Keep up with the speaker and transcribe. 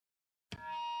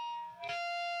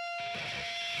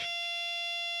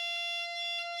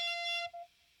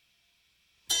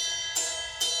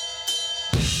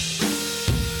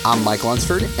I'm Mike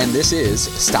Lunsford, and this is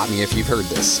Stop Me If You've Heard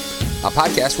This, a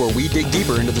podcast where we dig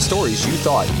deeper into the stories you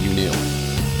thought you knew.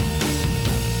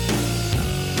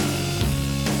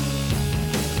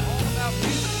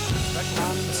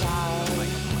 It's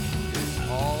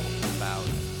all about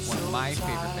one of my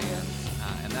favorite bands,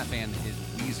 and that band is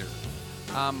Weezer.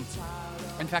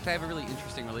 In fact, I have a really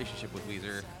interesting relationship with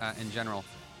Weezer in general.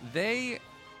 They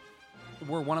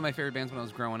were one of my favorite bands when I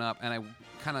was growing up, and I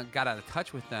kind of got out of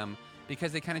touch with them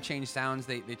because they kind of changed sounds.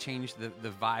 They changed the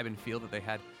vibe and feel that they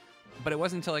had. But it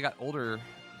wasn't until I got older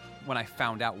when I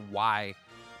found out why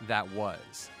that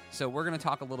was. So we're going to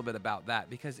talk a little bit about that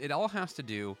because it all has to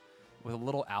do with a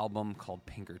little album called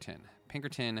Pinkerton.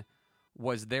 Pinkerton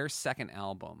was their second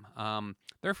album.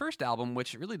 Their first album,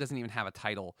 which really doesn't even have a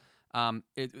title,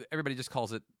 everybody just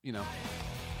calls it, the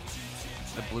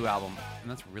Blue Album. And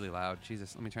that's really loud.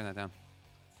 Jesus, let me turn that down.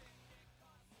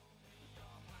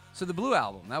 So the Blue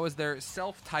Album, that was their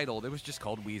self-titled. It was just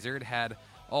called Weezer. It had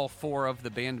all four of the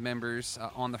band members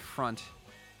on the front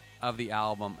of the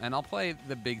album. And I'll play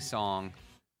the big song,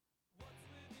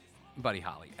 Buddy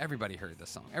Holly. Everybody heard this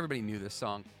song. Everybody knew this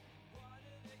song.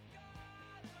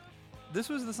 This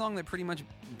was the song that pretty much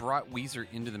brought Weezer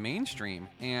into the mainstream.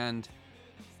 And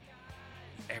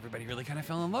everybody really kind of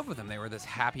fell in love with them. They were this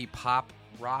happy pop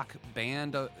rock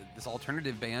band, this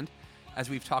alternative band, as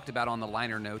we've talked about on the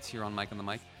liner notes here on Mike on the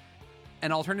Mic.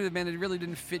 An alternative band that really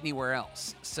didn't fit anywhere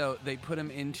else. So they put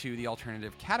them into the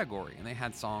alternative category. And they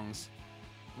had songs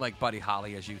like Buddy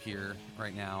Holly, as you hear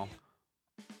right now,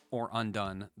 or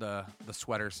Undone, the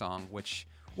Sweater song, which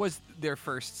was their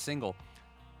first single.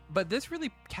 But this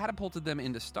really catapulted them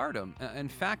into stardom. In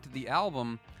fact, the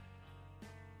album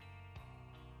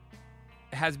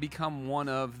has become one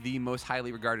of the most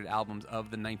highly regarded albums of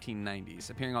the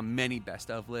 1990s, appearing on many best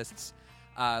of lists.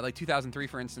 Like 2003,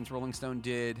 for instance, Rolling Stone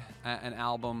did an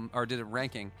album, or did a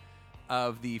ranking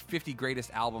of the 50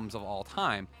 greatest albums of all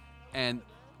time, and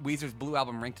Weezer's Blue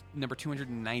Album ranked number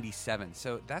 297,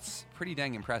 so that's pretty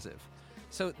dang impressive.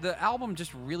 So the album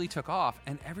just really took off,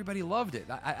 and everybody loved it.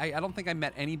 I don't think I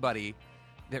met anybody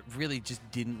that really just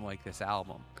didn't like this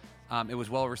album. It was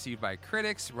well received by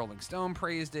critics. Rolling Stone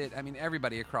praised it. I mean,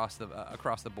 everybody across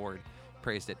the board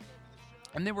praised it.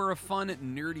 And they were a fun,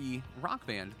 nerdy rock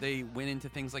band. They went into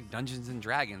things like Dungeons and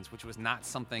Dragons, which was not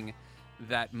something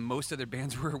that most other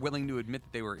bands were willing to admit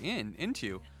that they were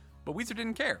into. But Weezer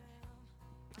didn't care.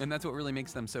 And that's what really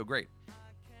makes them so great,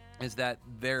 is that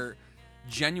they're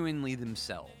genuinely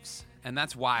themselves. And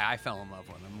that's why I fell in love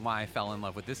with them, why I fell in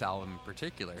love with this album in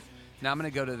particular. Now I'm going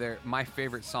to go to my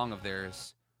favorite song of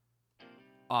theirs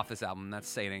off this album. That's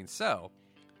Say It Ain't So.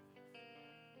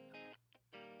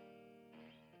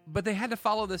 But they had to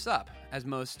follow this up, as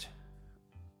most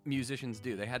musicians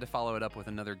do. They had to follow it up with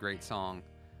another great song,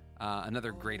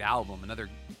 another great album, another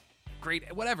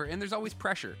great whatever. And there's always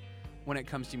pressure when it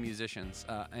comes to musicians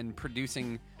and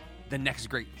producing the next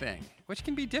great thing, which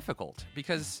can be difficult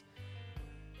because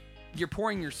you're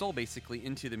pouring your soul basically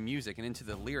into the music and into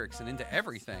the lyrics and into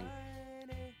everything.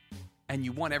 And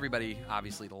you want everybody,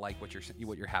 obviously, to like what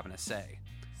you're having to say.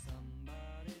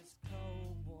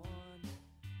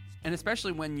 And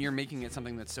especially when you're making it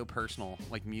something that's so personal,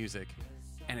 like music,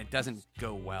 and it doesn't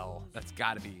go well, that's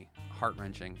got to be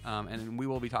heart-wrenching. And we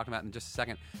will be talking about it in just a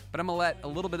second. But I'm going to let a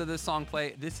little bit of this song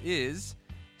play. This is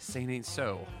Say It Ain't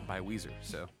So by Weezer.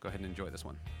 So go ahead and enjoy this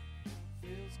one.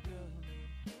 Feels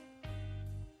good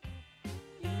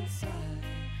inside.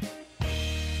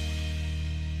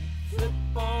 Flip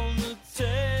on the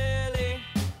telly,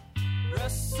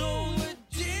 wrestle with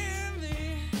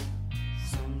Jimmy.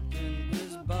 Something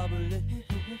is bubbling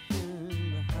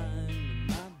behind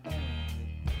my back.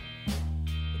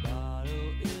 The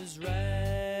bottle is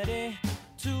ready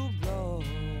to blow.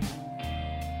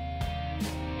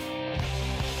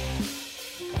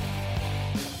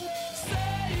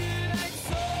 Say it ain't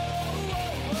so.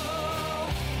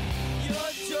 Your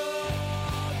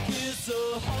joke is a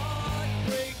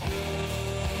heartbreaker.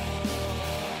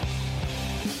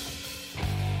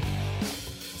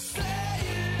 Say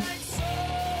it ain't so.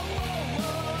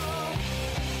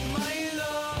 My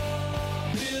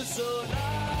love is a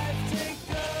life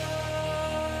taker.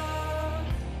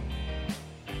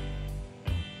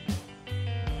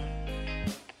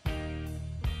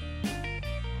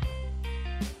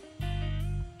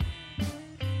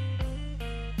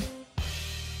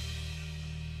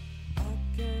 I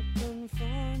can't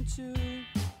confront you.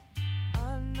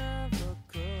 I never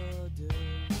could do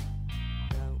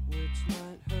that which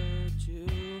might hurt you.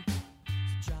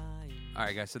 So try and All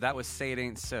right, guys, so that was Say It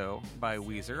Ain't So by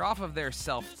Weezer off of their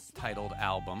self-titled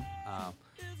album.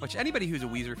 which anybody who's a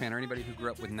Weezer fan or anybody who grew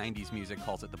up with 90s music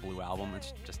calls it the Blue Album.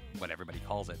 It's just what everybody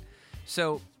calls it.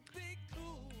 So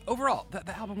overall,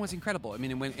 the album was incredible. I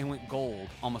mean, it went gold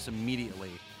almost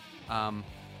immediately. Yeah,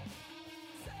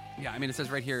 I mean, it says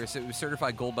right here, it was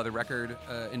certified gold by the Record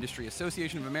Industry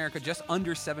Association of America just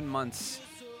under 7 months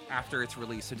after its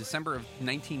release, so December of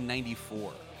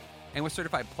 1994. And was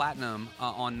certified platinum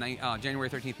on January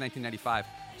 13th, 1995.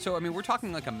 So, I mean, we're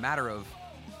talking like a matter of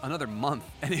another month,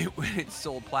 and it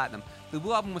sold platinum. The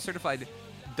Blue Album was certified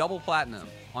double platinum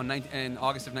in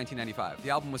August of 1995. The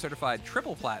album was certified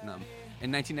triple platinum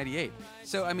in 1998.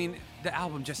 So, I mean, the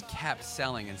album just kept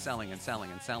selling and selling and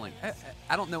selling and selling.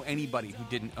 I don't know anybody who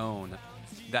didn't own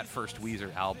that first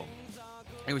Weezer album.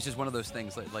 It was just one of those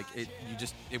things that, like,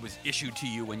 it was issued to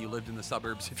you when you lived in the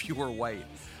suburbs if you were white.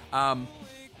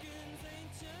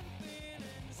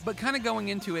 But kind of going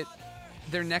into it,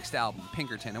 their next album,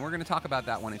 Pinkerton, and we're going to talk about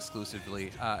that one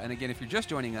exclusively. And again, if you're just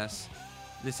joining us,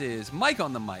 this is Mike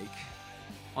on the Mic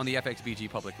on the FXBG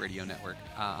Public Radio Network.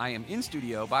 I am in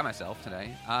studio by myself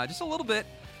today. Just a little bit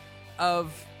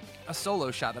of a solo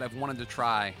shot that I've wanted to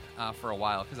try for a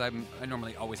while, because I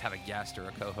normally always have a guest or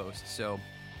a co-host, so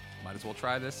might as well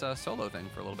try this solo thing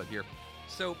for a little bit here.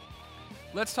 So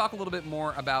let's talk a little bit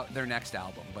more about their next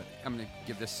album, but I'm going to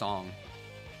give this song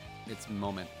its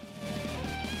moment.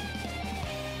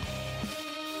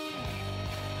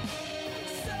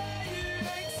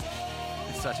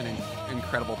 It's such an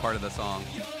incredible part of the song.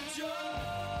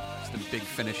 Just a big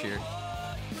finish here.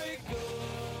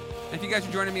 And if you guys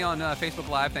are joining me on Facebook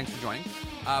Live, thanks for joining.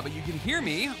 But you can hear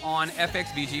me on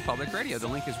FXBG Public Radio. The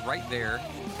link is right there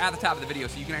at the top of the video,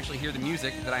 so you can actually hear the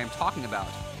music that I am talking about.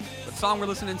 But the song we're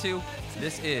listening to,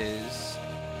 this is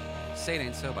Say It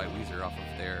Ain't So by Weezer off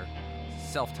of their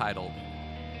self-titled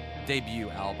debut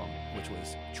album, which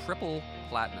was triple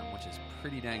platinum, which is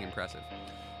pretty dang impressive.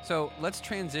 So let's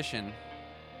transition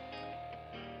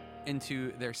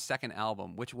into their second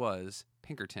album, which was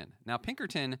Pinkerton. Now,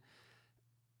 Pinkerton,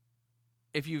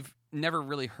 if you've never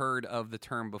really heard of the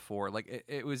term before, like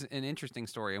it was an interesting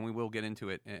story, and we will get into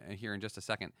it here in just a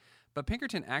second. But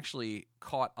Pinkerton actually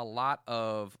caught a lot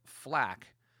of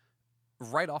flack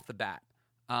right off the bat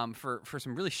for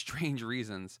some really strange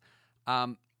reasons.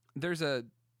 There's a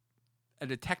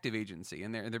detective agency,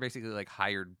 and they're basically like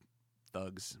hired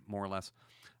thugs, more or less.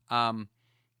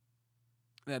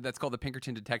 That's called the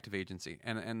Pinkerton Detective Agency,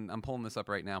 and I'm pulling this up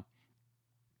right now.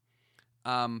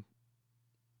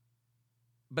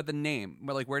 But the name,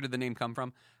 well, like, where did the name come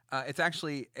from? It's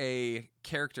actually a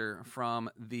character from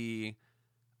the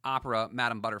opera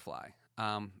Madame Butterfly.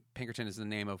 Pinkerton is the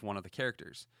name of one of the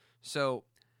characters. So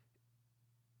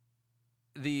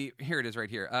here it is right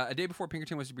here. A day before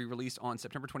Pinkerton was to be released on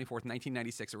September 24th,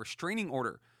 1996, a restraining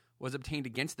order was obtained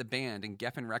against the band and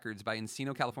Geffen Records by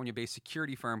Encino, California-based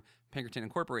security firm Pinkerton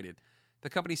Incorporated. The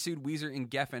company sued Weezer and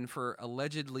Geffen for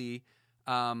allegedly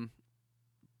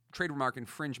trademark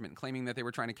infringement, claiming that they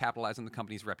were trying to capitalize on the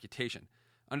company's reputation.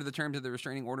 Under the terms of the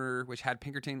restraining order, which had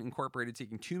Pinkerton Incorporated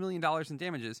seeking $2 million in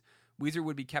damages, Weezer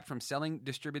would be kept from selling,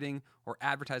 distributing, or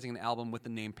advertising an album with the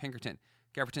name Pinkerton.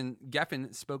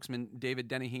 Geffen spokesman David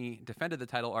Dennehy defended the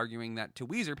title, arguing that to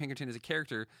Weezer, Pinkerton is a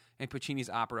character in Puccini's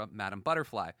opera Madame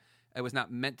Butterfly. It was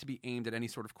not meant to be aimed at any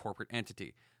sort of corporate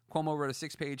entity. Cuomo wrote a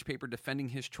 6-page paper defending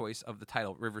his choice of the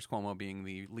title, Rivers Cuomo being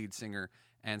the lead singer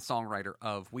and songwriter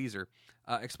of Weezer,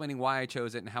 explaining why I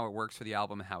chose it and how it works for the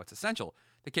album and how it's essential.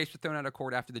 The case was thrown out of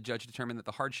court after the judge determined that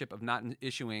the hardship of not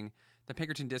issuing the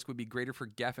Pinkerton disc would be greater for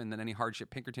Geffen than any hardship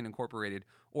Pinkerton Incorporated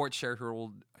or its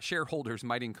shareholders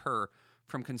might incur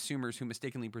from consumers who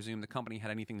mistakenly presumed the company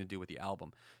had anything to do with the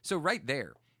album. So right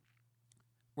there,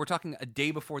 we're talking a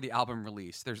day before the album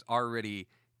release. There's already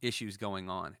issues going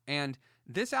on. And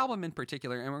this album in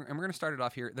particular, and we're going to start it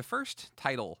off here, the first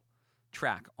title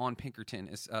track on Pinkerton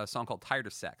is a song called Tired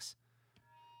of Sex.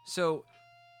 So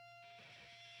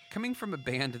coming from a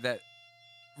band that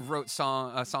wrote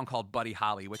a song called Buddy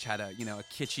Holly, which had a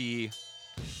kitschy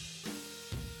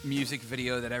music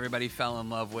video that everybody fell in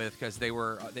love with because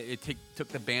it took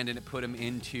the band and it put them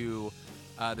into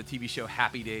the TV show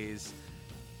Happy Days.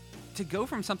 To go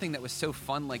from something that was so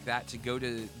fun like that to go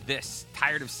to this,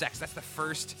 Tired of Sex, that's the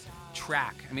first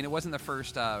track. I mean, it wasn't the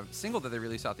first single that they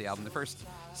released off the album. The first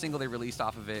single they released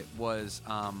off of it was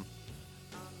El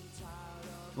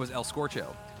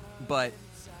Scorcho. But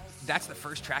that's the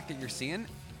first track that you're seeing.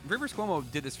 Rivers Cuomo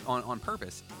did this on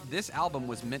purpose. This album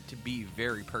was meant to be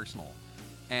very personal,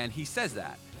 and he says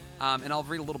that. And I'll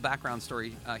read a little background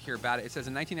story here about it. It says,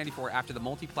 in 1994, after the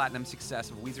multi-platinum success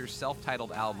of Weezer's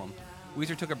self-titled album,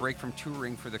 Weezer took a break from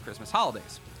touring for the Christmas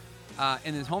holidays.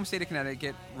 In his home state of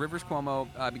Connecticut, Rivers Cuomo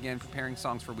began preparing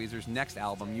songs for Weezer's next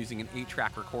album using an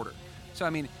 8-track recorder. So, I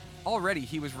mean, already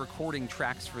he was recording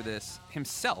tracks for this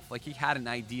himself. Like, he had an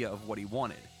idea of what he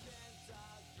wanted.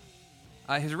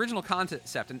 His original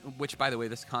concept, which, by the way,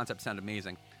 this concept sounded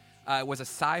amazing, was a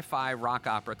sci-fi rock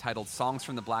opera titled Songs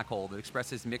from the Black Hole that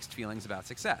expresses mixed feelings about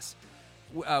success.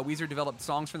 Weezer developed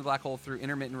Songs from the Black Hole through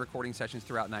intermittent recording sessions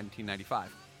throughout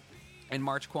 1995. In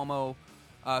March, Cuomo,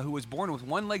 who was born with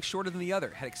one leg shorter than the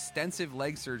other, had extensive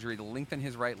leg surgery to lengthen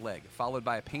his right leg, followed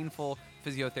by painful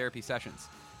physiotherapy sessions.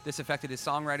 This affected his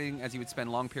songwriting, as he would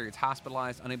spend long periods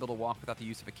hospitalized, unable to walk without the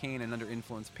use of a cane, and under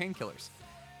influence of painkillers.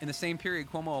 In the same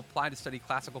period, Cuomo applied to study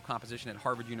classical composition at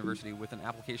Harvard University with an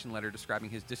application letter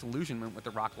describing his disillusionment with the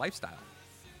rock lifestyle.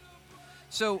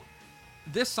 So,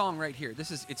 this song right here,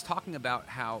 it's talking about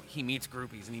how he meets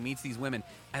groupies and he meets these women,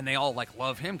 and they all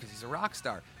love him because he's a rock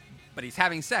star. But he's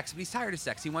having sex, but he's tired of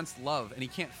sex. He wants love, and he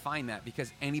can't find that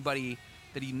because anybody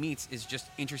that he meets is just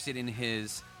interested in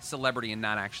his celebrity and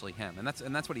not actually him. And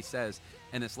that's what he says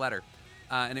in this letter.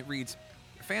 And it reads,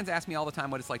 "Fans ask me all the time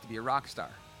what it's like to be a rock star.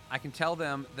 I can tell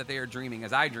them that they are dreaming,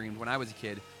 as I dreamed when I was a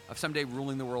kid, of someday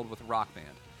ruling the world with a rock band.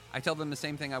 I tell them the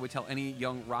same thing I would tell any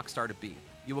young rock star to be.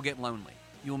 You will get lonely.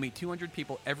 You will meet 200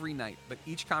 people every night, but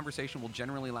each conversation will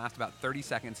generally last about 30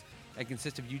 seconds and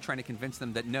consist of you trying to convince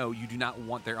them that no, you do not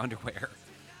want their underwear.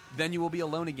 Then you will be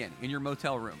alone again in your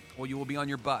motel room, or you will be on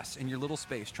your bus in your little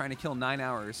space trying to kill 9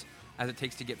 hours as it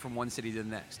takes to get from one city to the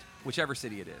next, whichever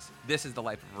city it is. This is the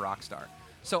life of a rock star."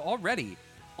 So already,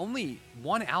 only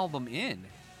one album in,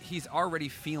 he's already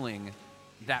feeling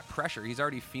that pressure. He's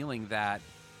already feeling that,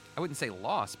 I wouldn't say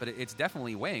loss, but it's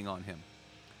definitely weighing on him.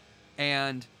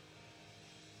 And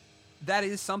that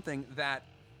is something that,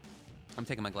 I'm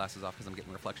taking my glasses off because I'm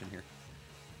getting reflection here.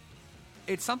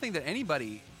 It's something that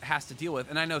anybody has to deal with.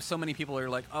 And I know so many people are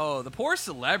like, oh, the poor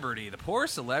celebrity,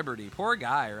 poor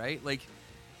guy, right? Like,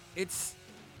 it's,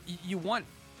 you want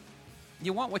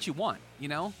what you want, you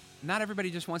know? Not everybody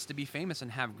just wants to be famous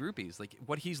and have groupies. Like,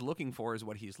 what he's looking for is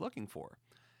what he's looking for.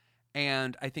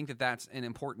 And I think that that's an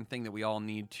important thing that we all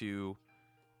need to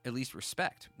at least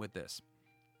respect with this.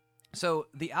 So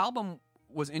the album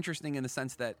was interesting in the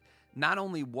sense that not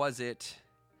only was it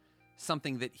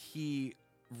something that he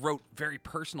wrote very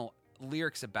personal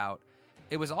lyrics about,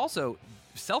 it was also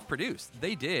self-produced.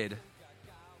 They did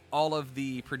all of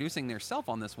the producing themselves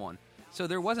on this one. So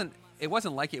it wasn't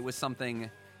like it was something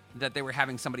that they were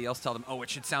having somebody else tell them, oh, it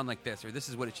should sound like this, or this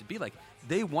is what it should be like.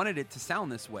 They wanted it to sound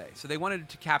this way. So they wanted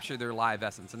to capture their live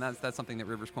essence. And that's something that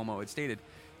Rivers Cuomo had stated,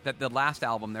 that the last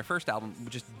album, their first album,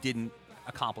 just didn't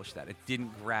accomplish that. It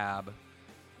didn't grab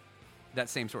that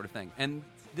same sort of thing. And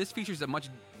this features a much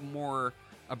more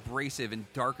abrasive and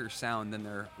darker sound than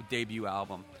their debut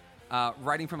album.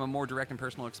 Writing from a more direct and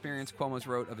personal experience, Cuomo's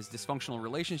wrote of his dysfunctional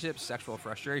relationships, sexual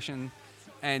frustration,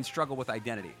 and struggle with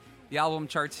identity. The album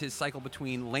charts his cycle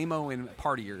between lame-o and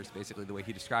partiers, basically the way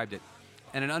he described it.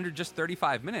 And in under just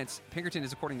 35 minutes, Pinkerton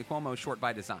is, according to Cuomo, short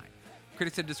by design.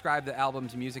 Critics have described the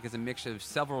album's music as a mix of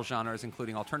several genres,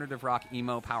 including alternative rock,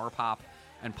 emo, power pop,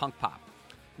 and punk pop.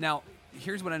 Now,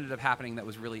 here's what ended up happening that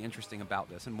was really interesting about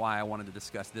this, and why I wanted to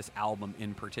discuss this album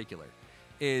in particular,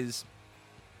 is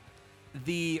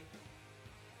the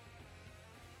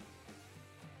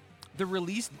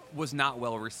release was not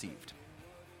well received.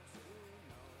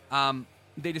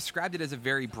 They described it as a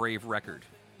very brave record.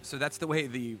 So that's the way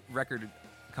the record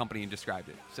company described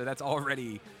it. So that's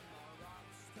already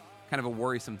kind of a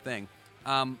worrisome thing.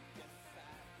 And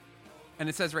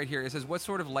it says right here, it says, what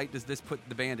sort of light does this put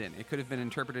the band in? It could have been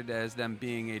interpreted as them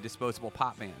being a disposable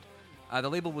pop band. The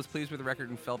label was pleased with the record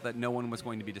and felt that no one was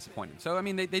going to be disappointed. So, I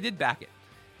mean, they did back it.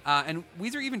 And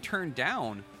Weezer even turned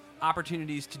down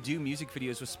opportunities to do music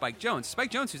videos with Spike Jonze.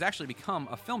 Spike Jonze, who's actually become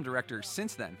a film director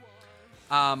since then.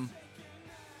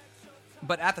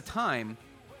 But at the time,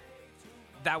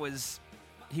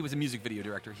 he was a music video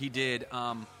director. He did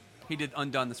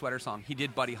Undone, the Sweater Song. He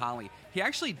did Buddy Holly. He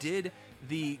actually did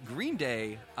the Green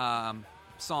Day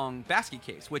song Basket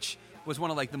Case, which was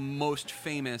one of the most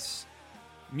famous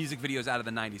music videos out of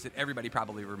the 90s that everybody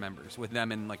probably remembers, with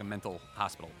them in a mental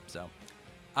hospital. So,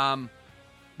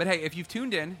 but hey, if you've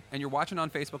tuned in and you're watching on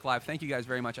Facebook Live, thank you guys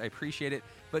very much. I appreciate it.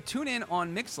 But tune in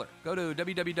on Mixlr. Go to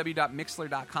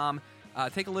www.mixlr.com.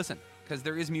 Take a listen, because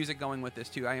there is music going with this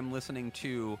too. I am listening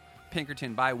to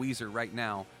Pinkerton by Weezer right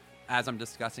now as I'm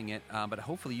discussing it. But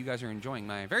hopefully you guys are enjoying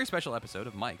my very special episode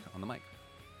of Mike on the Mic.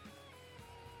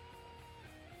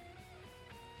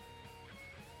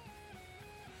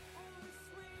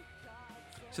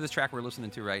 So this track we're listening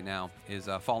to right now is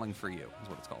Falling For You, is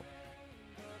what it's called.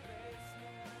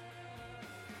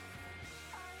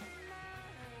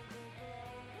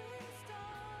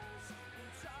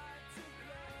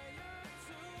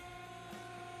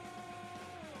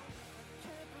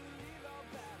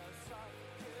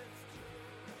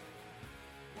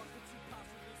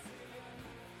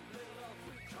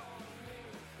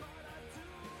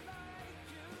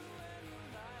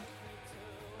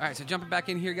 All right, so jumping back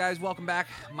in here, guys. Welcome back.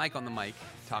 Mike on the mic,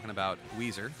 talking about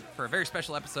Weezer for a very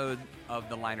special episode of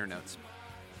the Liner Notes.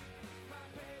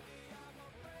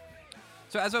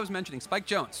 So as I was mentioning, Spike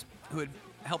Jonze, who had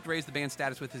helped raise the band's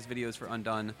status with his videos for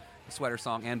Undone, The Sweater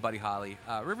Song, and Buddy Holly,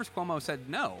 Rivers Cuomo said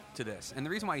no to this. And the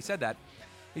reason why he said that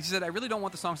is he said, I really don't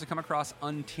want the songs to come across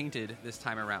untainted this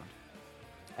time around.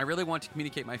 I really want to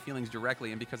communicate my feelings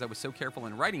directly, and because I was so careful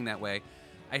in writing that way,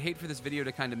 I'd hate for this video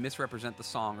to kind of misrepresent the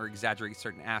song or exaggerate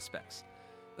certain aspects.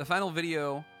 The final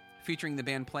video featuring the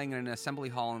band playing in an assembly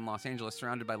hall in Los Angeles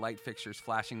surrounded by light fixtures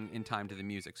flashing in time to the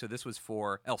music. So this was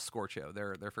for El Scorcho,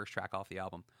 their first track off the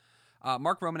album.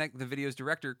 Mark Romanek, the video's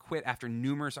director, quit after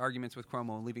numerous arguments with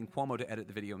Cuomo, leaving Cuomo to edit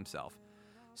the video himself.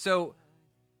 So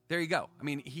there you go. I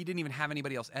mean, he didn't even have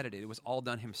anybody else edit it. It was all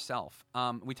done himself.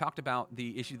 We talked about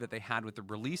the issue that they had with the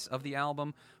release of the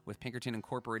album, with Pinkerton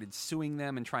Incorporated suing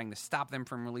them and trying to stop them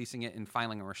from releasing it and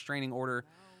filing a restraining order.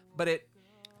 But it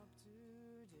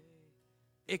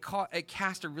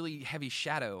cast a really heavy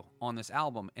shadow on this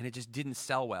album, and it just didn't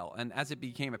sell well. And as it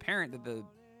became apparent that the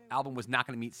album was not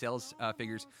going to meet sales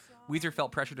figures, Weezer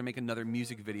felt pressure to make another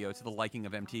music video to the liking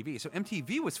of MTV. So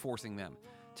MTV was forcing them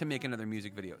to make another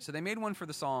music video. So they made one for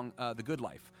the song The Good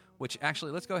Life, which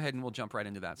actually, let's go ahead and we'll jump right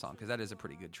into that song, because that is a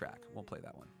pretty good track. We'll play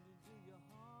that one.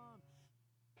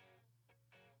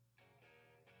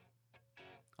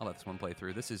 I'll let this one play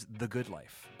through. This is The Good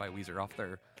Life by Weezer off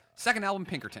their second album,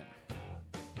 Pinkerton.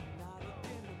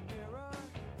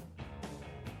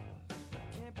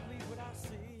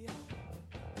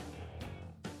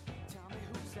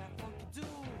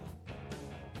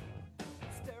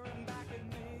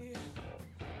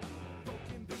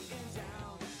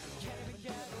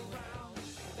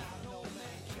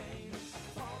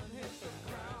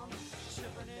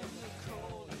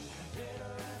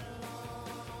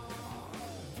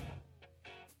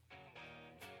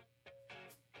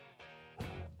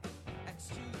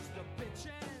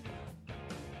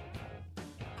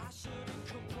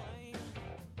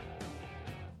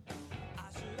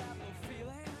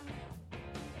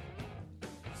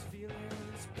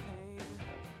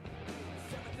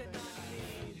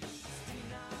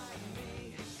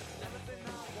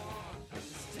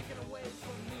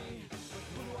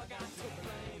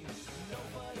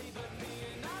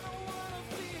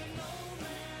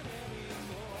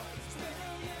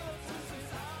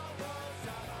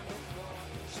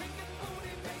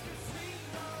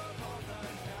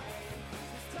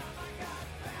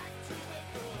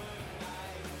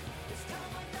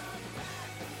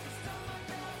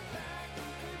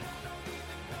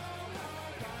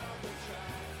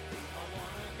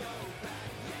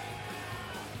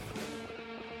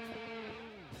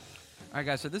 All right,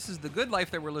 guys, so this is The Good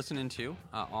Life that we're listening to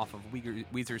off of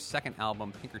Weezer's second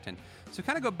album, Pinkerton. So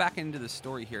kind of go back into the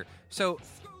story here. So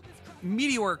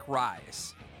meteoric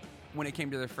rise when it came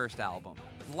to their first album.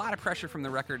 A lot of pressure from the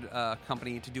record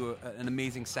company to do an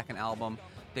amazing second album.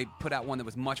 They put out one that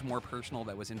was much more personal,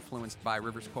 that was influenced by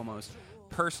Rivers Cuomo's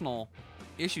personal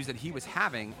issues that he was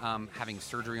having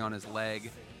surgery on his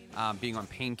leg, being on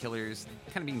painkillers,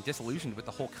 kind of being disillusioned with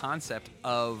the whole concept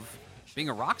of being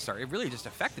a rock star. It really just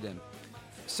affected him.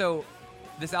 So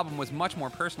this album was much more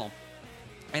personal,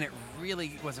 and it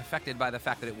really was affected by the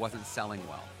fact that it wasn't selling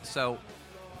well. So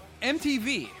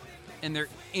MTV, in their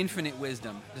infinite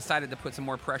wisdom, decided to put some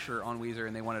more pressure on Weezer,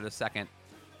 and they wanted a second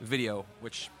video,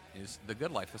 which is The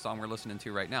Good Life, the song we're listening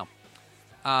to right now.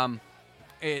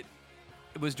 It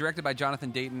was directed by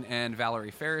Jonathan Dayton and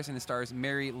Valerie Ferris, and it stars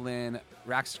Mary Lynn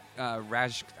I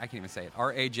can't even say it,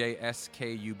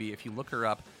 Rajskub. If you look her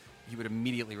up, you would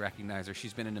immediately recognize her.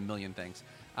 She's been in a million things.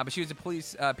 But she was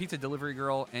a pizza delivery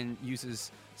girl and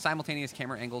uses simultaneous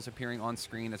camera angles appearing on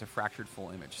screen as a fractured full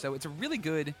image. So it's a really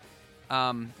good,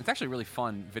 it's actually a really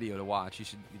fun video to watch. You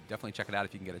should definitely check it out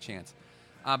if you can get a chance.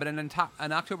 But in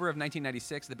October of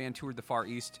 1996, the band toured the Far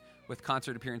East with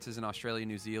concert appearances in Australia,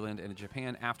 New Zealand, and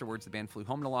Japan. Afterwards, the band flew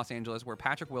home to Los Angeles, where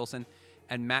Patrick Wilson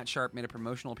and Matt Sharp made a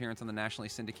promotional appearance on the nationally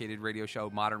syndicated radio show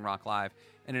Modern Rock Live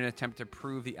in an attempt to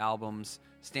prove the album's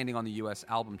standing on the U.S.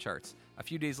 album charts. A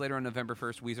few days later, on November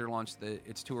 1st, Weezer launched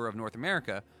its tour of North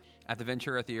America at the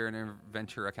Ventura Theater in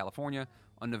Ventura, California.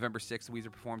 On November 6th,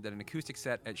 Weezer performed at an acoustic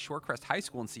set at Shorecrest High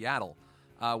School in Seattle,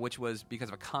 which was because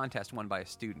of a contest won by a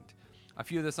student. A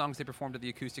few of the songs they performed at the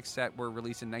acoustic set were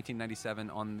released in 1997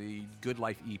 on the Good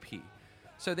Life EP.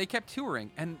 So they kept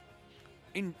touring, and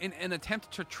in an attempt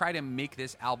to try to make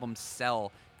this album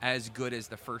sell as good as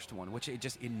the first one, which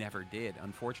it never did,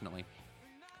 unfortunately.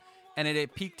 And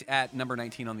it peaked at number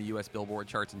 19 on the U.S. Billboard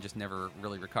charts and just never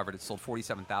really recovered. It sold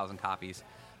 47,000 copies.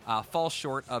 Falls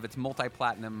short of its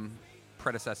multi-platinum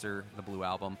predecessor, the Blue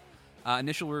Album.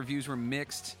 Initial reviews were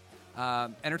mixed.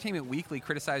 Entertainment Weekly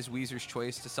criticized Weezer's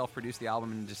choice to self-produce the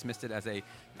album and dismissed it as a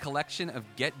collection of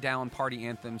get-down party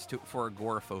anthems for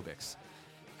agoraphobics.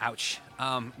 Ouch.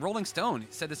 Rolling Stone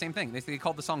said the same thing. They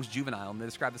called the songs juvenile, and they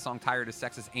described the song Tired as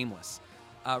sexist aimless.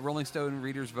 Rolling Stone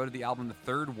readers voted the album the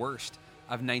third worst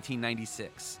of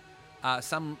 1996.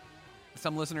 Some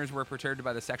listeners were perturbed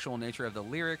by the sexual nature of the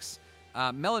lyrics.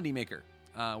 Melody Maker,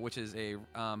 which is a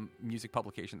music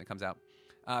publication that comes out,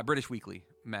 British Weekly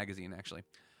magazine, actually,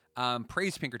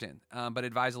 praised Pinkerton, but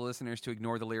advised the listeners to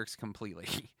ignore the lyrics completely.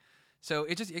 So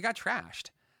it got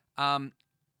trashed.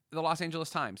 The Los Angeles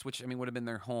Times, which would have been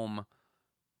their home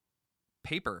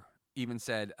paper, even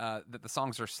said that the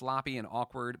songs are sloppy and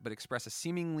awkward, but express a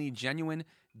seemingly genuine,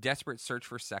 desperate search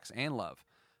for sex and love.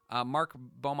 Mark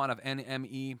Beaumont of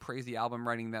NME praised the album,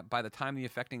 writing that by the time the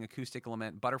affecting acoustic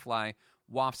lament Butterfly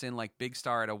wafts in like Big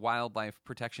Star at a wildlife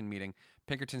protection meeting,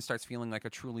 Pinkerton starts feeling like a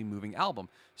truly moving album.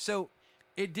 So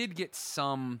it did get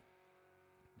some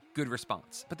good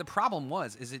response. But the problem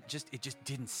is it just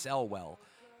didn't sell well.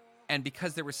 And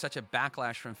because there was such a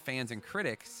backlash from fans and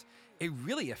critics, it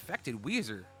really affected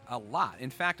Weezer a lot. In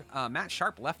fact, Matt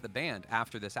Sharp left the band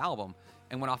after this album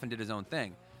and went off and did his own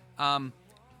thing.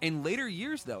 In later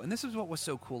years, though, and this is what was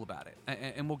so cool about it,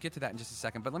 and we'll get to that in just a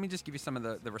second, but let me just give you some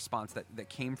of the response that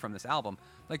came from this album.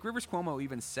 Like, Rivers Cuomo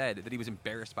even said that he was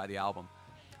embarrassed by the album.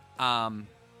 And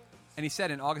he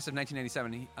said in August of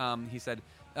 1997, he said,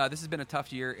 this has been a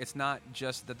tough year. It's not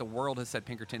just that the world has said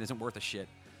Pinkerton isn't worth a shit,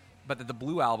 but that the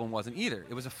Blue Album wasn't either.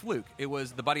 It was a fluke. It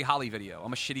was the Buddy Holly video.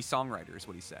 I'm a shitty songwriter is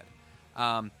what he said.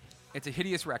 It's a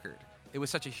hideous record. It was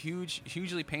such a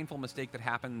hugely painful mistake that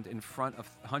happened in front of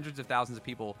hundreds of thousands of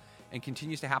people and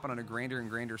continues to happen on a grander and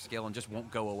grander scale and just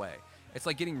won't go away. It's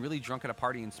like getting really drunk at a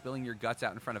party and spilling your guts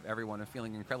out in front of everyone and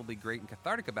feeling incredibly great and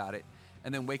cathartic about it,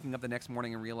 and then waking up the next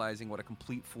morning and realizing what a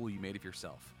complete fool you made of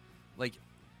yourself. Like,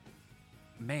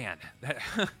 man,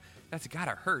 that's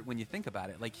gotta hurt when you think about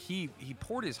it. Like, he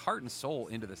poured his heart and soul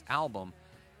into this album,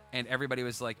 and everybody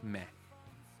was like, meh.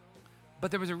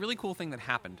 But there was a really cool thing that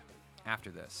happened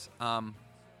after this.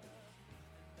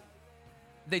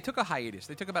 They took a hiatus.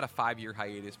 They took about a 5-year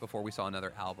hiatus before we saw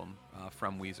another album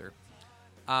from Weezer.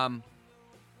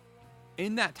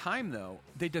 In that time, though,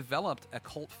 they developed a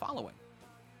cult following.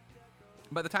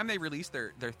 By the time they released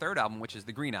their third album, which is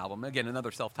the Green Album, again,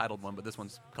 another self-titled one, but this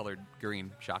one's colored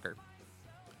green, shocker,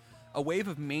 a wave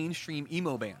of mainstream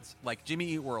emo bands like Jimmy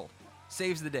Eat World,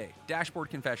 Saves the Day, Dashboard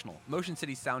Confessional, Motion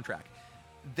City Soundtrack,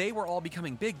 they were all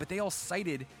becoming big, but they all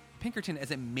cited Pinkerton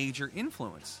as a major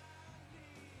influence.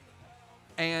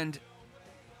 And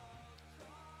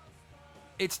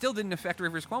it still didn't affect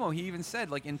Rivers Cuomo. He even said,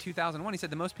 like in 2001, he said,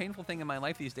 the most painful thing in my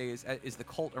life these days is the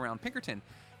cult around Pinkerton.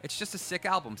 It's just a sick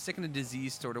album, sick in a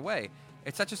diseased sort of way.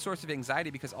 It's such a source of anxiety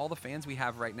because all the fans we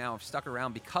have right now have stuck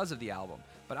around because of the album.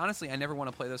 But honestly, I never want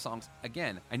to play those songs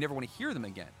again. I never want to hear them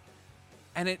again.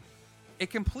 And it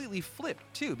completely flipped,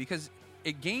 too, because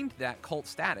it gained that cult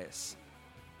status.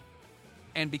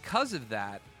 And because of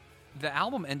that, the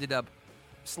album ended up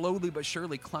slowly but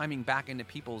surely climbing back into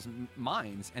people's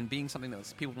minds and being something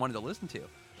that people wanted to listen to.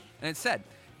 And it said,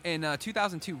 in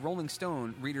 2002, Rolling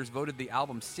Stone readers voted the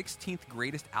album 16th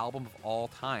greatest album of all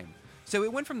time. So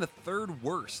it went from the third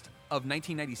worst of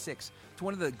 1996 to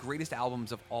one of the greatest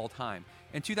albums of all time.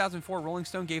 In 2004, Rolling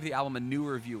Stone gave the album a new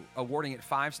review, awarding it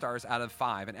 5 stars out of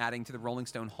 5 and adding to the Rolling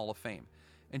Stone Hall of Fame.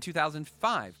 In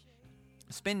 2005,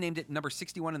 Spin named it number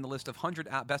 61 in the list of 100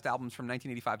 best albums from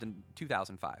 1985 to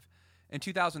 2005. In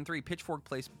 2003, Pitchfork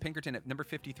placed Pinkerton at number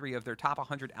 53 of their top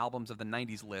 100 albums of the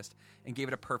 90s list and gave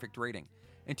it a perfect rating.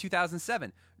 In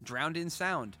 2007, Drowned in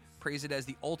Sound praised it as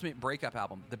the ultimate breakup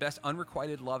album, the best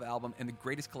unrequited love album, and the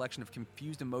greatest collection of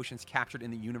confused emotions captured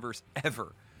in the universe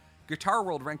ever. Guitar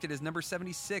World ranked it as number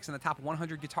 76 in the top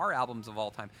 100 guitar albums of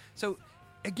all time. So,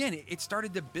 again, it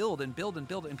started to build and build and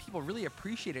build, and people really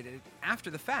appreciated it after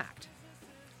the fact.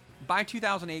 By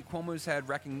 2008, Cuomo's had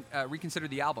reconsidered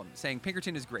the album, saying,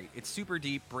 Pinkerton is great. It's super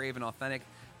deep, brave, and authentic.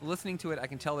 Listening to it, I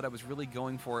can tell that I was really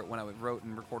going for it when I wrote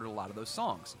and recorded a lot of those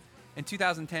songs. In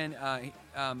 2010,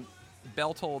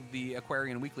 Bell told the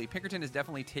Aquarian Weekly, Pinkerton has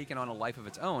definitely taken on a life of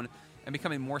its own and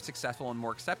becoming more successful and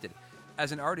more accepted.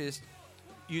 As an artist,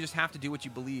 you just have to do what you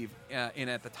believe in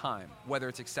at the time, whether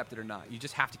it's accepted or not. You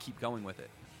just have to keep going with it.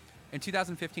 In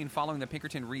 2015, following the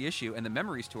Pinkerton reissue and the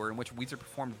Memories Tour, in which Weezer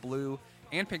performed Blue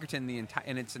and Pinkerton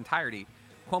in its entirety,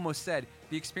 Cuomo said,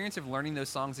 the experience of learning those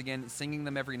songs again, singing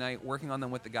them every night, working on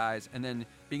them with the guys, and then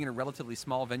being in a relatively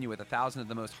small venue with 1,000 of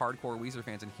the most hardcore Weezer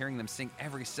fans and hearing them sing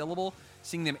every syllable,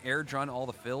 seeing them air drum all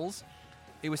the fills,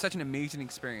 it was such an amazing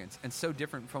experience and so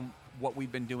different from what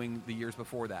we'd been doing the years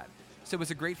before that. So it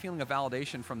was a great feeling of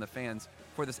validation from the fans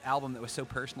for this album that was so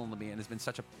personal to me and has been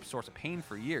such a source of pain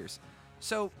for years.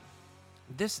 So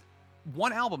this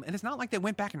one album, and it's not like they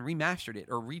went back and remastered it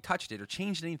or retouched it or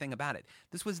changed anything about it.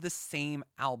 This was the same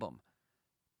album.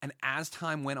 And as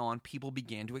time went on, people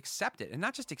began to accept it. And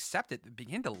not just accept it, they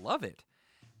began to love it.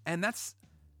 And that's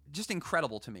just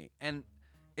incredible to me. And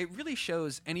it really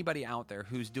shows anybody out there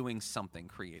who's doing something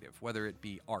creative, whether it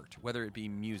be art, whether it be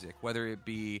music, whether it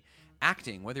be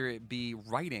acting, whether it be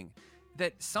writing,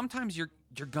 that sometimes you're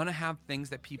going to have things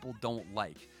that people don't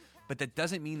like. But that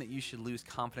doesn't mean that you should lose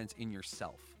confidence in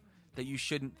yourself, that you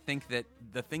shouldn't think that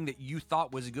the thing that you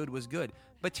thought was good,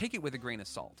 but take it with a grain of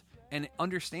salt and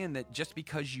understand that just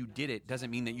because you did it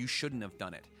doesn't mean that you shouldn't have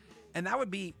done it. And that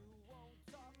would be,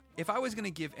 if I was going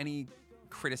to give any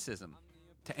criticism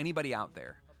to anybody out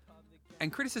there,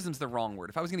 and criticism's the wrong word.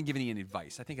 If I was going to give any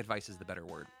advice, I think advice is the better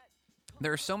word.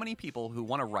 There are so many people who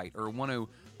want to write or want to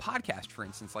podcast, for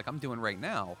instance, like I'm doing right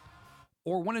now,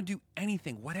 or want to do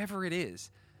anything, whatever it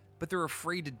is, but they're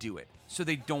afraid to do it. So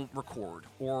they don't record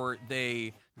or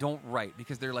they don't write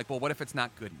because they're like, well, what if it's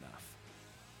not good enough?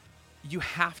 You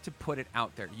have to put it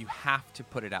out there. You have to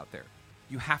put it out there.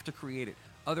 You have to create it.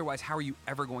 Otherwise, how are you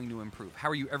ever going to improve? How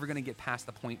are you ever going to get past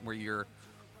the point where you're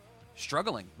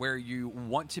struggling, where you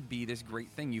want to be this great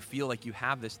thing? You feel like you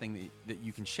have this thing that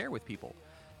you can share with people.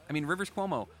 I mean, Rivers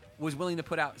Cuomo was willing to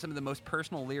put out some of the most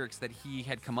personal lyrics that he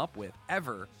had come up with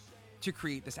ever to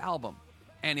create this album.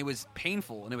 And it was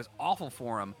painful and it was awful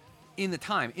for him in the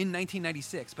time, in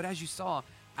 1996. But as you saw,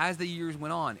 as the years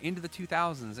went on, into the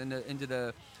 2000s, into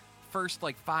the first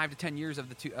like 5 to 10 years of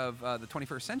the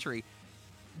 21st century,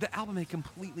 the album had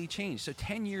completely changed. So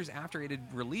 10 years after it had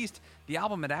released, the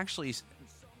album had actually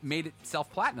made itself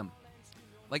platinum.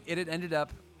 Like, it had ended up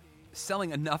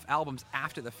selling enough albums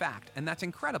after the fact, and that's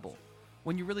incredible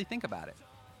when you really think about it.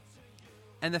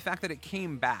 And the fact that it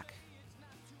came back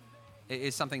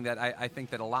is something that I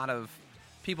think that a lot of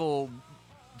people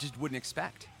just wouldn't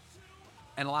expect.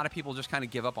 And a lot of people just kind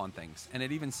of give up on things. And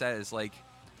it even says, like,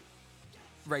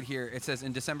 right here, it says,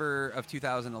 in December of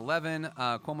 2011,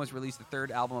 Cuomo's released the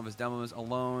third album of his demos,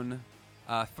 Alone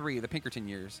 3, The Pinkerton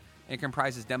Years. It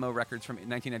comprises demo records from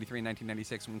 1993 and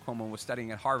 1996 when Cuomo was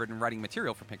studying at Harvard and writing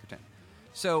material for Pinkerton.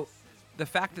 So the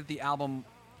fact that the album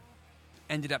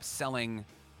ended up selling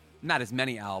not as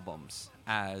many albums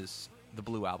as the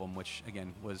Blue Album, which,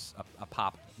 again, was a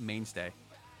pop mainstay,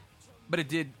 but it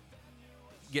did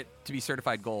get to be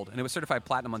certified gold, and it was certified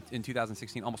platinum in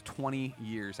 2016, almost 20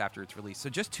 years after its release. So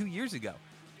just 2 years ago,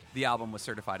 the album was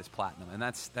certified as platinum, and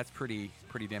that's pretty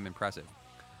damn impressive.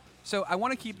 So I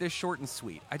want to keep this short and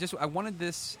sweet. I wanted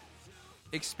this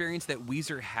experience that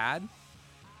Weezer had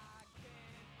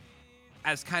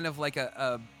as kind of like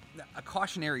a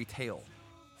cautionary tale,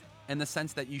 in the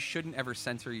sense that you shouldn't ever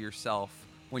censor yourself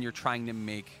when you're trying to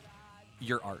make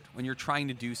your art, when you're trying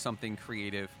to do something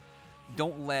creative.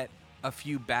 Don't let a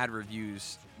few bad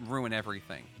reviews ruin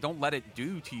everything. Don't let it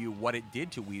do to you what it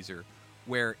did to Weezer,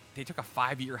 where they took a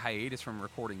 5-year hiatus from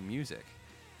recording music.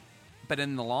 But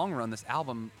in the long run, this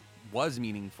album was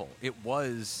meaningful. It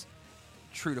was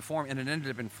true to form, and it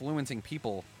ended up influencing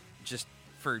people just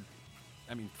for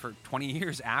 20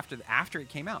 years after it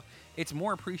came out. It's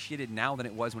more appreciated now than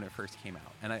it was when it first came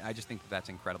out, and I just think that's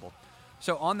incredible.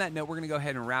 So on that note, we're going to go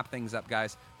ahead and wrap things up,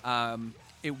 guys.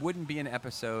 It wouldn't be an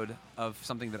episode of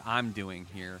something that I'm doing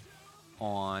here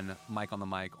on Mike on the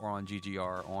Mic or on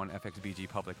GGR on FXBG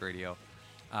Public Radio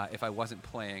if I wasn't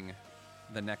playing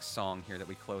the next song here that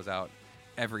we close out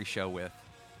every show with.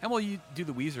 And we'll do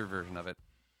the Weezer version of it.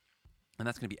 And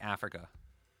that's going to be Africa.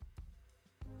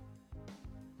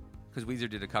 Because Weezer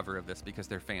did a cover of this because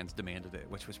their fans demanded it,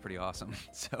 which was pretty awesome.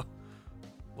 So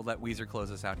we'll let Weezer close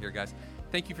us out here, guys.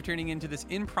 Thank you for tuning into this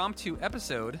impromptu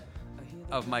episode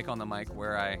of Mike on the Mic,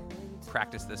 where I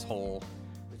practice this whole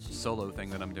solo thing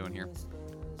that I'm doing here.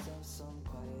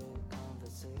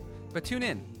 But tune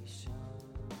in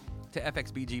to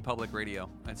FXBG Public Radio.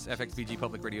 That's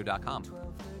fxbgpublicradio.com.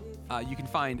 You can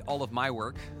find all of my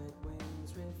work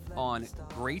on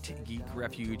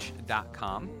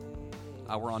greatgeekrefuge.com.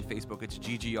 We're on Facebook. It's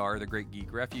GGR, The Great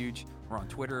Geek Refuge. We're on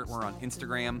Twitter. We're on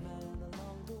Instagram.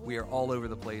 We are all over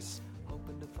the place.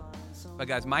 But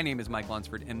guys, my name is Mike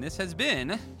Lunsford, and this has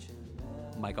been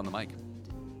Mike on the Mic.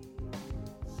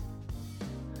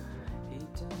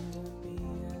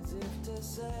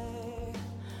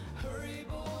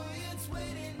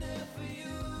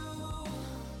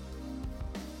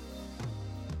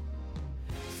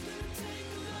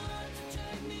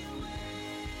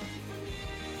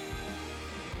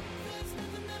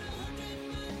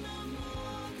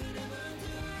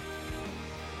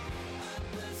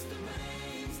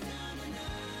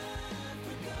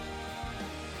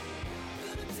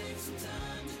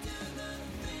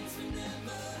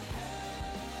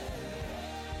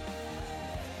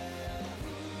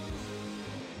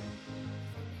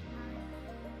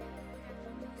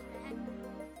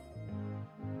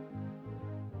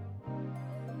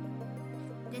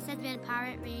 been a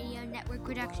Pirate Radio Network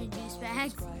production,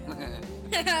 douchebags.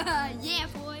 Yeah,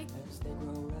 boy.